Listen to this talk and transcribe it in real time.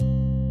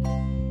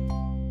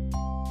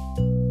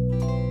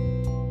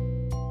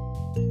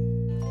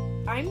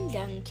I'm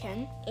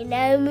Duncan. And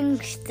I'm a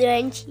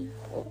Crunchy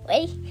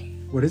Boy.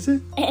 What is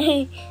it?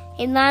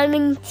 And I'm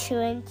a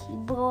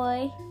Crunchy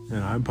Boy.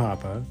 And I'm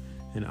Papa,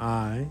 and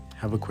I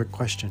have a quick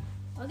question.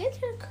 I'll get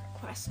to a quick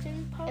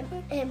question,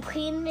 Papa. And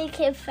please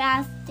make it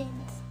fast and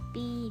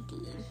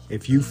speedy.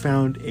 If you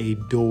found a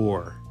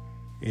door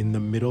in the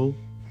middle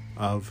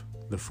of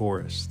the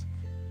forest,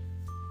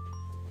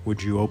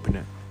 would you open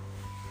it?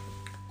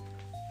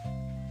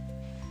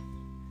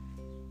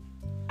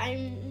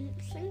 I'm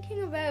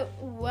thinking about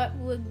what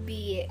would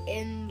be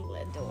in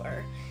the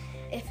door.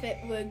 If it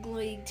would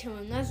lead to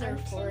another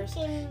forest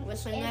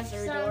with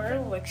another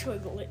door, which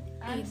would lead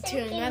to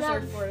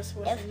another forest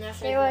with another If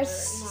there door.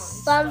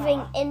 was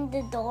something in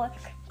the door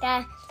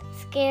that's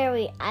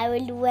scary, I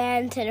would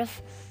run to the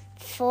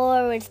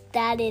forest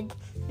that is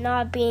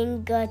not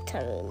being good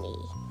to me.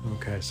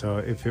 Okay, so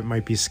if it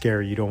might be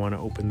scary, you don't want to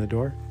open the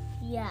door?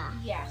 Yeah.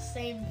 Yeah,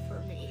 same for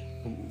me.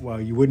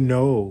 Well, you wouldn't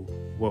know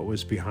what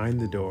was behind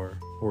the door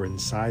or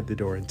inside the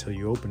door until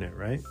you open it,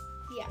 right?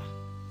 Yeah.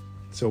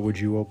 So would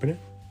you open it?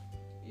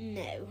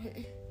 No.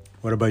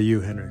 What about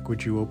you, Henrik?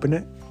 Would you open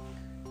it?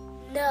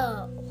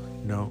 No.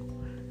 No.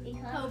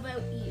 How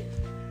about you?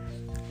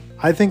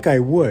 I think I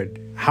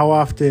would. How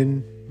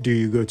often do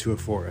you go to a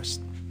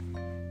forest?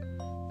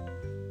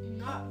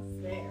 Not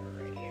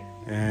very.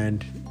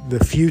 And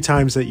the few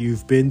times that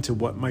you've been to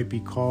what might be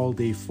called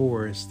a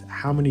forest,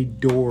 how many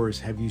doors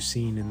have you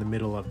seen in the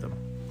middle of them?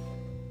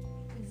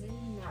 Is it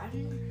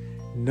none?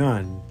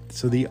 None.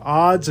 So the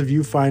odds of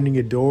you finding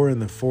a door in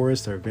the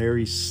forest are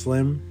very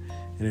slim.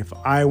 And if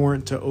I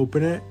weren't to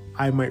open it,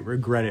 I might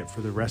regret it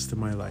for the rest of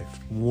my life,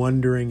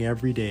 wondering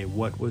every day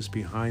what was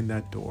behind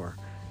that door,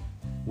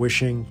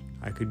 wishing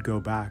I could go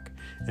back.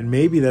 And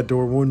maybe that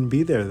door wouldn't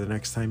be there the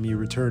next time you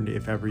returned,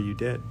 if ever you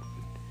did.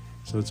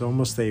 So it's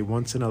almost a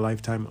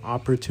once-in-a-lifetime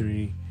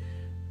opportunity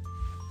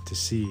to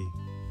see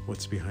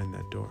what's behind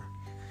that door.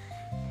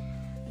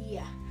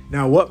 Yeah.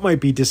 Now, what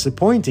might be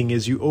disappointing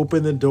is you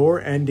open the door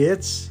and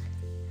it's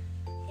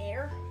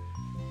Air?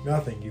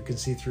 nothing. You can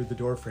see through the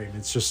door frame.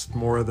 It's just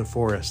more of the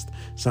forest.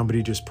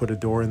 Somebody just put a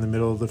door in the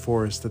middle of the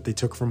forest that they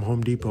took from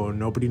Home Depot, and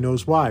nobody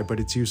knows why, but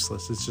it's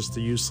useless. It's just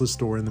a useless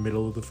door in the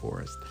middle of the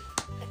forest.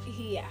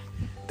 Yeah.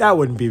 That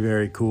wouldn't be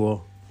very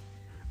cool.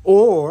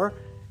 Or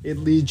it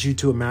leads you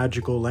to a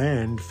magical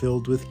land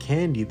filled with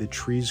candy. The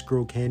trees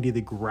grow candy.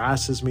 The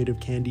grass is made of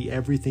candy.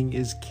 Everything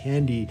is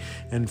candy.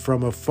 And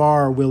from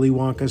afar, Willy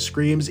Wonka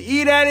screams,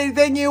 "Eat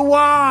anything you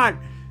want!"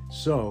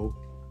 So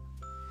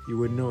you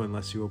wouldn't know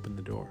unless you opened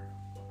the door.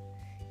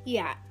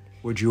 Yeah.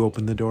 Would you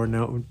open the door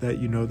now that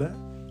you know that?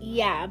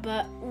 Yeah,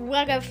 but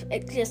what if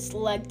it just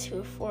led to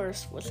a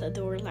forest with a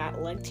door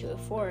that led to a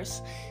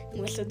forest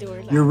with a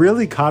door that... You're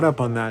really caught up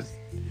on that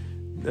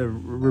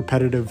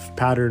repetitive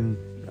pattern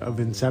of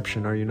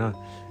Inception, are you not?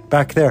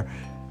 Back there.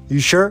 You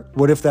sure?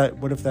 What if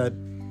that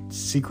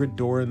secret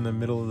door in the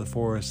middle of the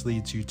forest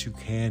leads you to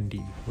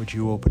candy? Would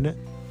you open it?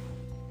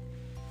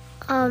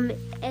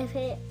 If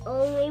it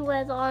only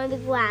was on the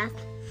grass,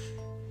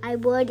 I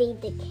would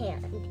eat the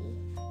candy.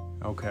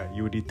 Okay,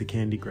 you would eat the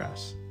candy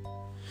grass.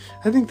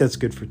 I think that's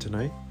good for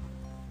tonight.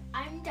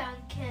 I'm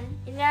Duncan.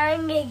 And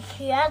I'm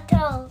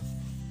Encanto.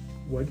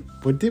 What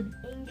did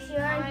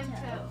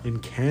Encanto.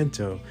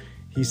 Encanto?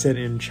 He said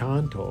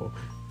Enchanto.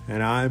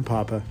 And I'm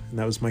Papa, and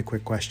that was my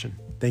quick question.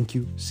 Thank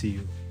you. See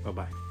you.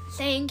 Bye-bye.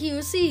 Thank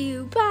you. See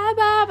you. Bye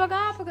bye. Bye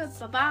bye.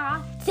 Bye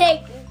bye.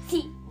 Thank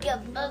you.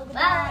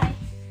 Bye-bye.